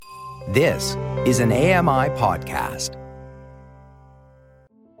This is an AMI podcast.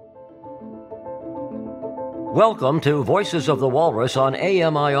 Welcome to Voices of the Walrus on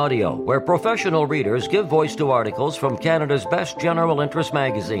AMI Audio, where professional readers give voice to articles from Canada's best general interest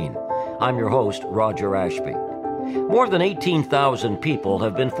magazine. I'm your host, Roger Ashby. More than 18,000 people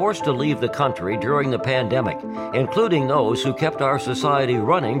have been forced to leave the country during the pandemic, including those who kept our society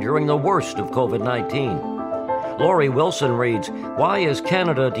running during the worst of COVID-19. Laurie Wilson reads, "Why is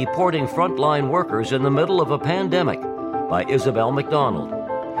Canada deporting frontline workers in the middle of a pandemic?" by Isabelle McDonald.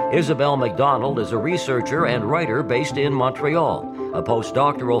 Isabelle McDonald is a researcher and writer based in Montreal, a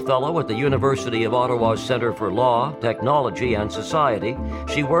postdoctoral fellow at the University of Ottawa's Centre for Law, Technology and Society.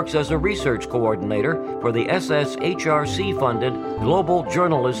 She works as a research coordinator for the SSHRC-funded Global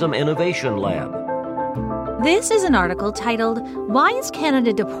Journalism Innovation Lab. This is an article titled, "Why is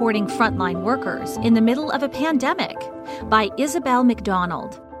Canada Deporting Frontline Workers in the Middle of a Pandemic?" by Isabelle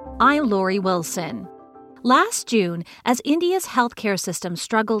McDonald. I'm Laurie Wilson. Last June, as India's healthcare system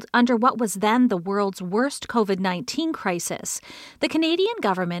struggled under what was then the world's worst COVID-19 crisis, the Canadian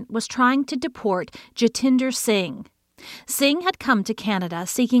government was trying to deport Jatinder Singh. Singh had come to Canada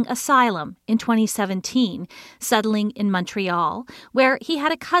seeking asylum in 2017, settling in Montreal, where he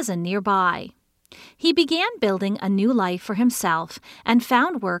had a cousin nearby. He began building a new life for himself and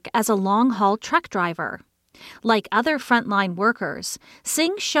found work as a long-haul truck driver. Like other frontline workers,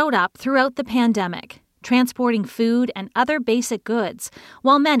 Singh showed up throughout the pandemic, transporting food and other basic goods,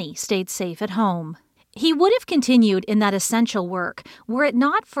 while many stayed safe at home. He would have continued in that essential work were it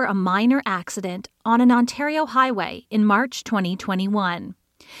not for a minor accident on an Ontario highway in March 2021.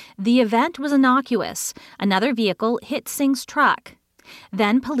 The event was innocuous. Another vehicle hit Singh's truck.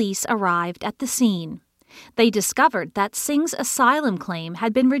 Then police arrived at the scene. They discovered that Singh's asylum claim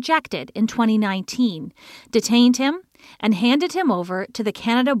had been rejected in 2019, detained him, and handed him over to the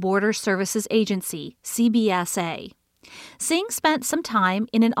Canada Border Services Agency, CBSA. Singh spent some time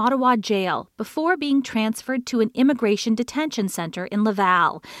in an Ottawa jail before being transferred to an immigration detention centre in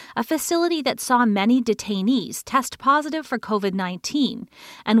Laval, a facility that saw many detainees test positive for COVID-19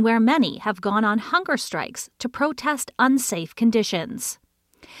 and where many have gone on hunger strikes to protest unsafe conditions.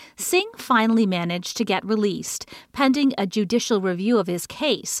 Singh finally managed to get released, pending a judicial review of his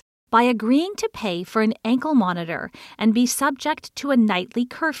case, by agreeing to pay for an ankle monitor and be subject to a nightly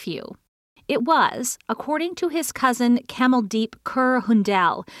curfew. It was, according to his cousin Kamaldeep Kaur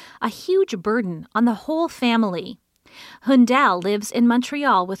Hundal, a huge burden on the whole family. Hundal lives in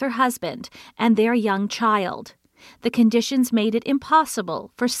Montreal with her husband and their young child. The conditions made it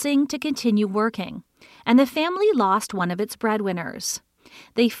impossible for Singh to continue working, and the family lost one of its breadwinners.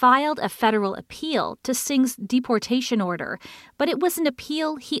 They filed a federal appeal to Singh's deportation order, but it was an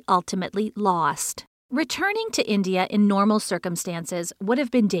appeal he ultimately lost. Returning to India in normal circumstances would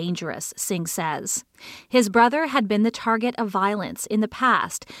have been dangerous, Singh says. His brother had been the target of violence in the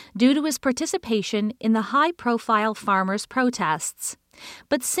past due to his participation in the high-profile farmers' protests.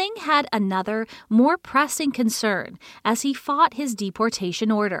 But Singh had another, more pressing concern as he fought his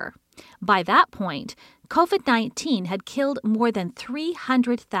deportation order. By that point, COVID-19 had killed more than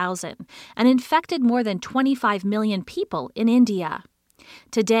 300,000 and infected more than 25 million people in India.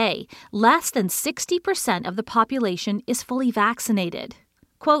 Today, less than 60% of the population is fully vaccinated.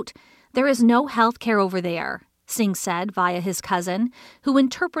 Quote, "There is no health care over there," Singh said via his cousin, who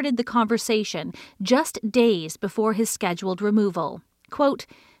interpreted the conversation just days before his scheduled removal. Quote,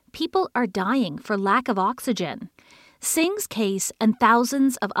 "People are dying for lack of oxygen." Singh's case and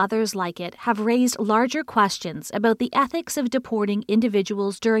thousands of others like it have raised larger questions about the ethics of deporting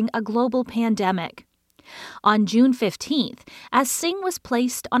individuals during a global pandemic. On June 15th, as Singh was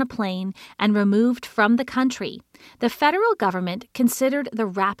placed on a plane and removed from the country, the federal government considered the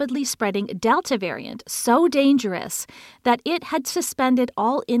rapidly spreading Delta variant so dangerous that it had suspended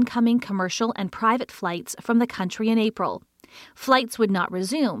all incoming commercial and private flights from the country in April. Flights would not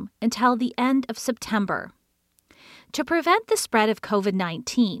resume until the end of September. To prevent the spread of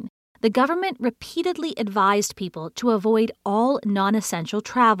COVID-19, the government repeatedly advised people to avoid all non-essential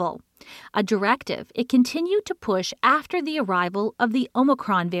travel, a directive it continued to push after the arrival of the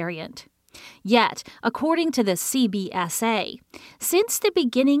Omicron variant. Yet, according to the CBSA, since the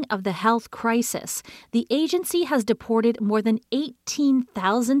beginning of the health crisis, the agency has deported more than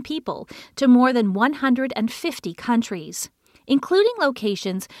 18,000 people to more than 150 countries, including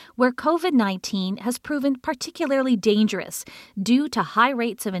locations where COVID-19 has proven particularly dangerous due to high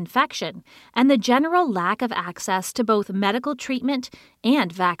rates of infection and the general lack of access to both medical treatment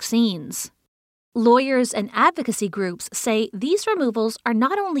and vaccines. Lawyers and advocacy groups say these removals are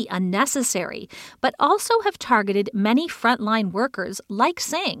not only unnecessary, but also have targeted many frontline workers like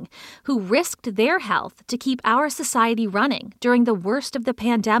Singh, who risked their health to keep our society running during the worst of the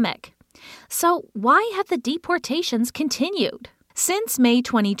pandemic. So why have the deportations continued? Since May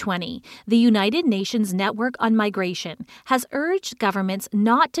 2020, the United Nations Network on Migration has urged governments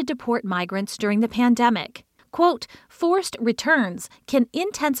not to deport migrants during the pandemic. Quote, forced returns can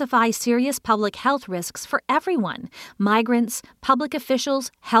intensify serious public health risks for everyone, migrants, public officials,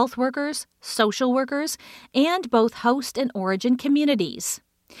 health workers, social workers, and both host and origin communities.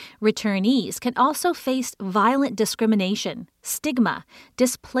 Returnees can also face violent discrimination, stigma,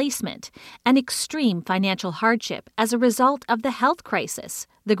 displacement, and extreme financial hardship as a result of the health crisis,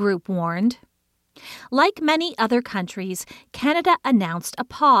 the group warned. Like many other countries, Canada announced a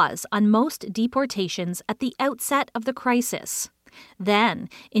pause on most deportations at the outset of the crisis. Then,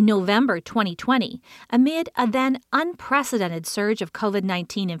 in November 2020, amid a then unprecedented surge of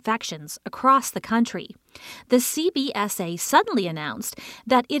COVID-19 infections across the country, the CBSA suddenly announced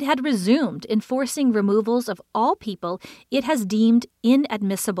that it had resumed enforcing removals of all people it has deemed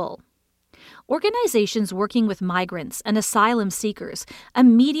inadmissible. Organizations working with migrants and asylum seekers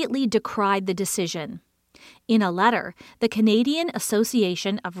immediately decried the decision. In a letter, the Canadian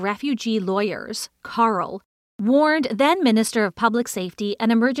Association of Refugee Lawyers, CARL, warned then Minister of Public Safety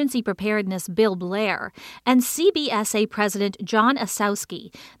and Emergency Preparedness Bill Blair and CBSA President John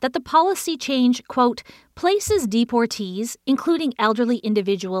Osowski that the policy change, quote, places deportees, including elderly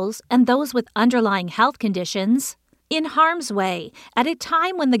individuals and those with underlying health conditions, in harm's way at a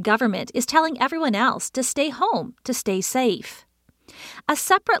time when the government is telling everyone else to stay home to stay safe. A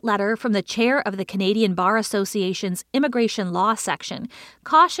separate letter from the chair of the Canadian Bar Association's Immigration Law section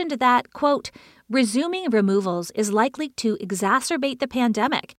cautioned that, quote, resuming removals is likely to exacerbate the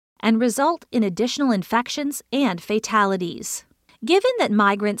pandemic and result in additional infections and fatalities. Given that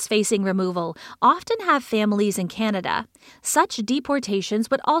migrants facing removal often have families in Canada, such deportations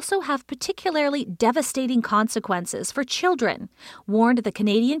would also have particularly devastating consequences for children, warned the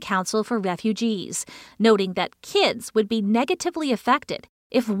Canadian Council for Refugees, noting that kids would be negatively affected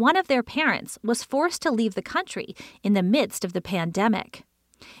if one of their parents was forced to leave the country in the midst of the pandemic.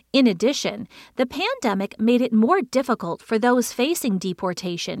 In addition, the pandemic made it more difficult for those facing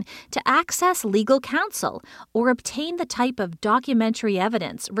deportation to access legal counsel or obtain the type of documentary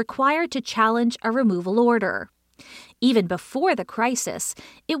evidence required to challenge a removal order. Even before the crisis,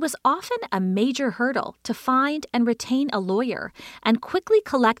 it was often a major hurdle to find and retain a lawyer and quickly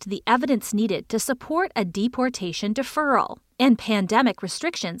collect the evidence needed to support a deportation deferral. And pandemic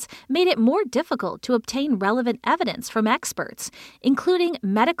restrictions made it more difficult to obtain relevant evidence from experts, including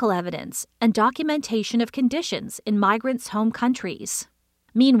medical evidence and documentation of conditions in migrants' home countries.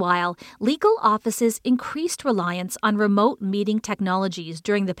 Meanwhile, legal offices' increased reliance on remote meeting technologies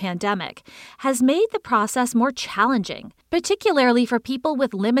during the pandemic has made the process more challenging, particularly for people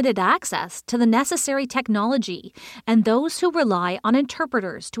with limited access to the necessary technology and those who rely on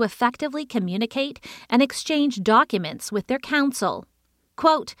interpreters to effectively communicate and exchange documents with their counsel.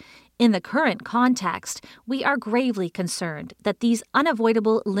 Quote, in the current context, we are gravely concerned that these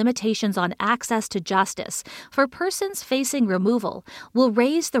unavoidable limitations on access to justice for persons facing removal will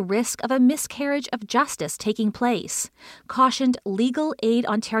raise the risk of a miscarriage of justice taking place, cautioned Legal Aid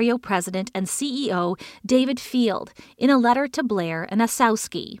Ontario President and CEO David Field in a letter to Blair and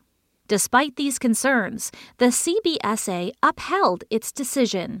Osowski. Despite these concerns, the CBSA upheld its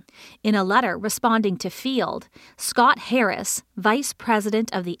decision. In a letter responding to Field, Scott Harris, vice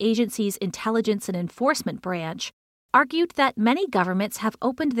president of the agency's Intelligence and Enforcement Branch, argued that many governments have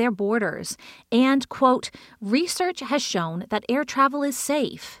opened their borders and, quote, research has shown that air travel is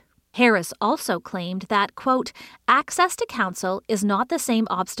safe. Harris also claimed that, quote, access to counsel is not the same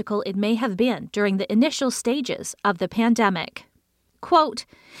obstacle it may have been during the initial stages of the pandemic. Quote,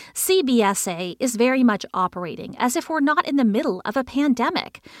 CBSA is very much operating as if we're not in the middle of a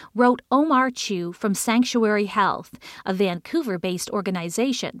pandemic, wrote Omar Chu from Sanctuary Health, a Vancouver-based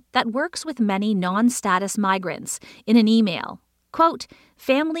organization that works with many non-status migrants, in an email. Quote,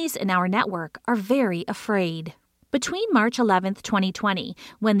 families in our network are very afraid. Between March 11, 2020,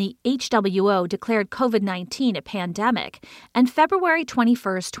 when the HWO declared COVID-19 a pandemic, and February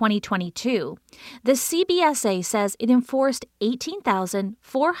 21, 2022, the CBSA says it enforced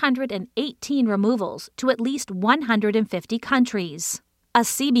 18,418 removals to at least 150 countries. A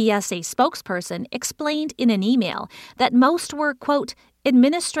CBSA spokesperson explained in an email that most were, quote,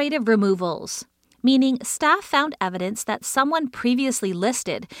 administrative removals, meaning staff found evidence that someone previously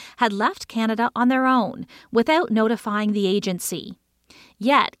listed had left Canada on their own without notifying the agency.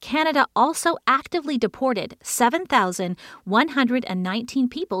 Yet, Canada also actively deported 7,119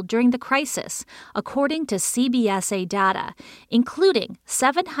 people during the crisis, according to CBSA data, including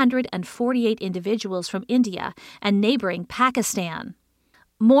 748 individuals from India and neighboring Pakistan.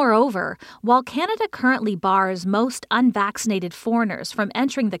 Moreover, while Canada currently bars most unvaccinated foreigners from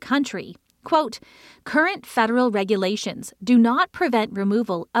entering the country, quote, current federal regulations do not prevent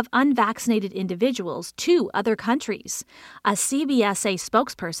removal of unvaccinated individuals to other countries, a CBSA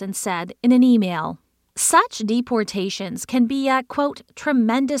spokesperson said in an email. Such deportations can be a, quote,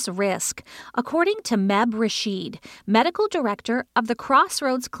 tremendous risk, according to Meb Rashid, medical director of the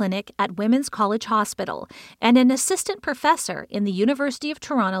Crossroads Clinic at Women's College Hospital and an assistant professor in the University of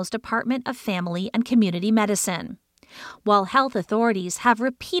Toronto's Department of Family and Community Medicine. While health authorities have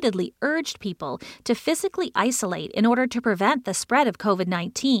repeatedly urged people to physically isolate in order to prevent the spread of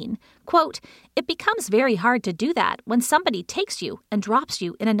COVID-19, quote, it becomes very hard to do that when somebody takes you and drops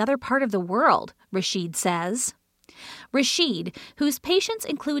you in another part of the world, Rashid says. Rashid, whose patients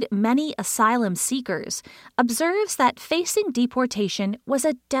include many asylum seekers, observes that facing deportation was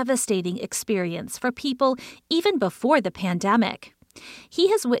a devastating experience for people even before the pandemic. He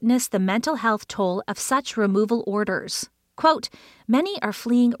has witnessed the mental health toll of such removal orders. Quote, many are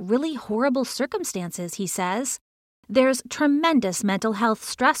fleeing really horrible circumstances, he says. There's tremendous mental health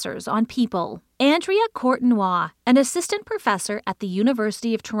stressors on people. Andrea Courtenoy, an assistant professor at the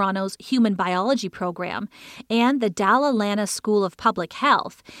University of Toronto's Human Biology program and the Dalla Lana School of Public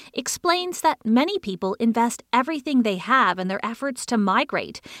Health, explains that many people invest everything they have in their efforts to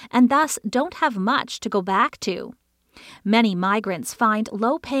migrate and thus don't have much to go back to. Many migrants find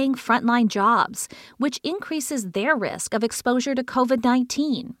low-paying frontline jobs, which increases their risk of exposure to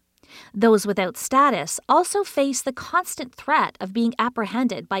COVID-19. Those without status also face the constant threat of being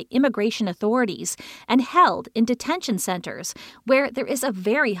apprehended by immigration authorities and held in detention centers where there is a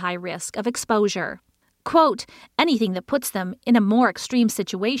very high risk of exposure. Quote, anything that puts them in a more extreme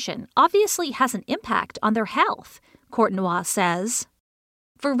situation obviously has an impact on their health, Courtenoy says.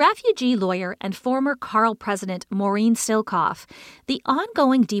 For refugee lawyer and former Carle president Maureen Silcoff, the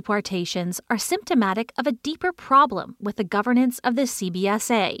ongoing deportations are symptomatic of a deeper problem with the governance of the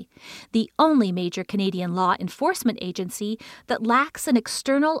CBSA, the only major Canadian law enforcement agency that lacks an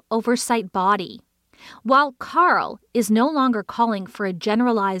external oversight body. While Carle is no longer calling for a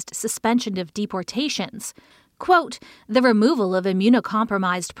generalized suspension of deportations, quote, the removal of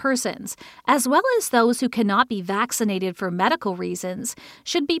immunocompromised persons, as well as those who cannot be vaccinated for medical reasons,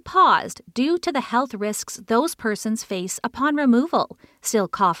 should be paused due to the health risks those persons face upon removal,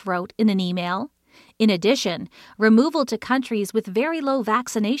 Silcoff wrote in an email. In addition, removal to countries with very low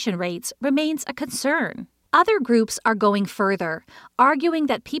vaccination rates remains a concern. Other groups are going further, arguing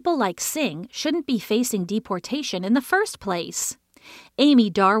that people like Singh shouldn't be facing deportation in the first place.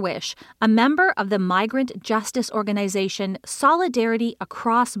 Amy Darwish, a member of the migrant justice organization Solidarity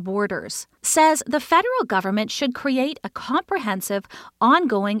Across Borders, says the federal government should create a comprehensive,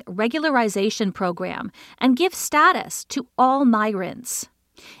 ongoing regularization program and give status to all migrants.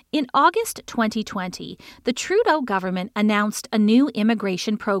 In August 2020, the Trudeau government announced a new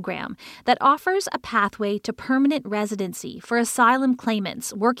immigration program that offers a pathway to permanent residency for asylum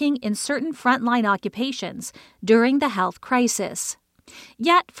claimants working in certain frontline occupations during the health crisis.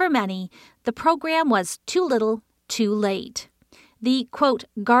 Yet, for many, the program was too little, too late. The, quote,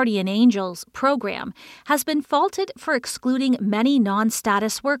 Guardian Angels program has been faulted for excluding many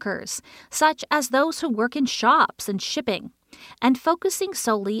non-status workers, such as those who work in shops and shipping, and focusing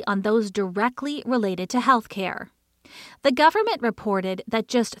solely on those directly related to healthcare. The government reported that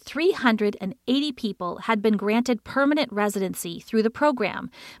just 380 people had been granted permanent residency through the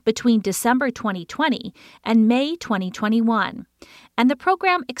program between December 2020 and May 2021, and the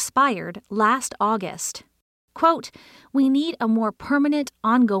program expired last August. Quote, we need a more permanent,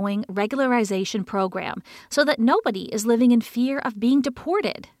 ongoing regularization program so that nobody is living in fear of being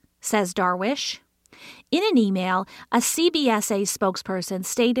deported, says Darwish. In an email, a CBSA spokesperson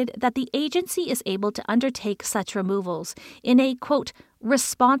stated that the agency is able to undertake such removals in a, quote,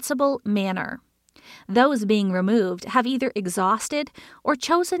 responsible manner. Those being removed have either exhausted or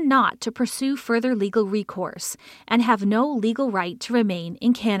chosen not to pursue further legal recourse and have no legal right to remain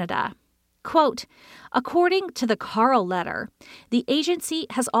in Canada. Quote, according to the Carle letter, the agency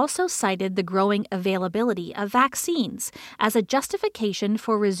has also cited the growing availability of vaccines as a justification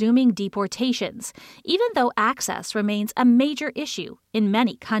for resuming deportations, even though access remains a major issue in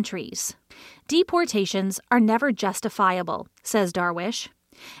many countries. Deportations are never justifiable, says Darwish.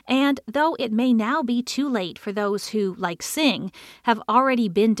 And though it may now be too late for those who, like Singh, have already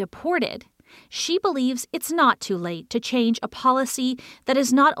been deported, She believes it's not too late to change a policy that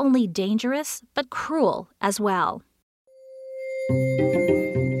is not only dangerous, but cruel as well.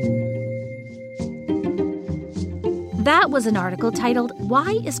 That was an article titled,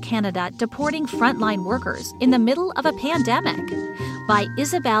 Why is Canada Deporting Frontline Workers in the Middle of a Pandemic? By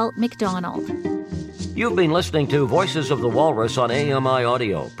Isabel McDonald. You've been listening to Voices of the Walrus on AMI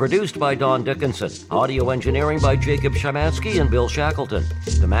Audio, produced by Don Dickinson, audio engineering by Jacob Shemansky and Bill Shackleton.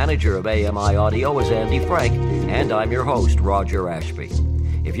 The manager of AMI Audio is Andy Frank, and I'm your host, Roger Ashby.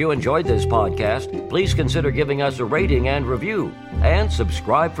 If you enjoyed this podcast, please consider giving us a rating and review, and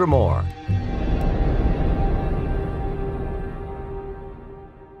subscribe for more.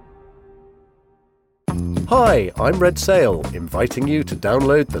 Hi, I'm Red Sail, inviting you to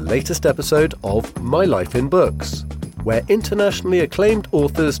download the latest episode of My Life in Books, where internationally acclaimed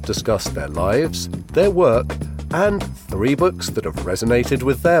authors discuss their lives, their work, and 3 books that have resonated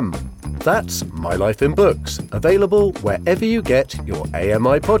with them. That's My Life in Books, available wherever you get your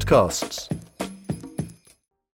AMI podcasts.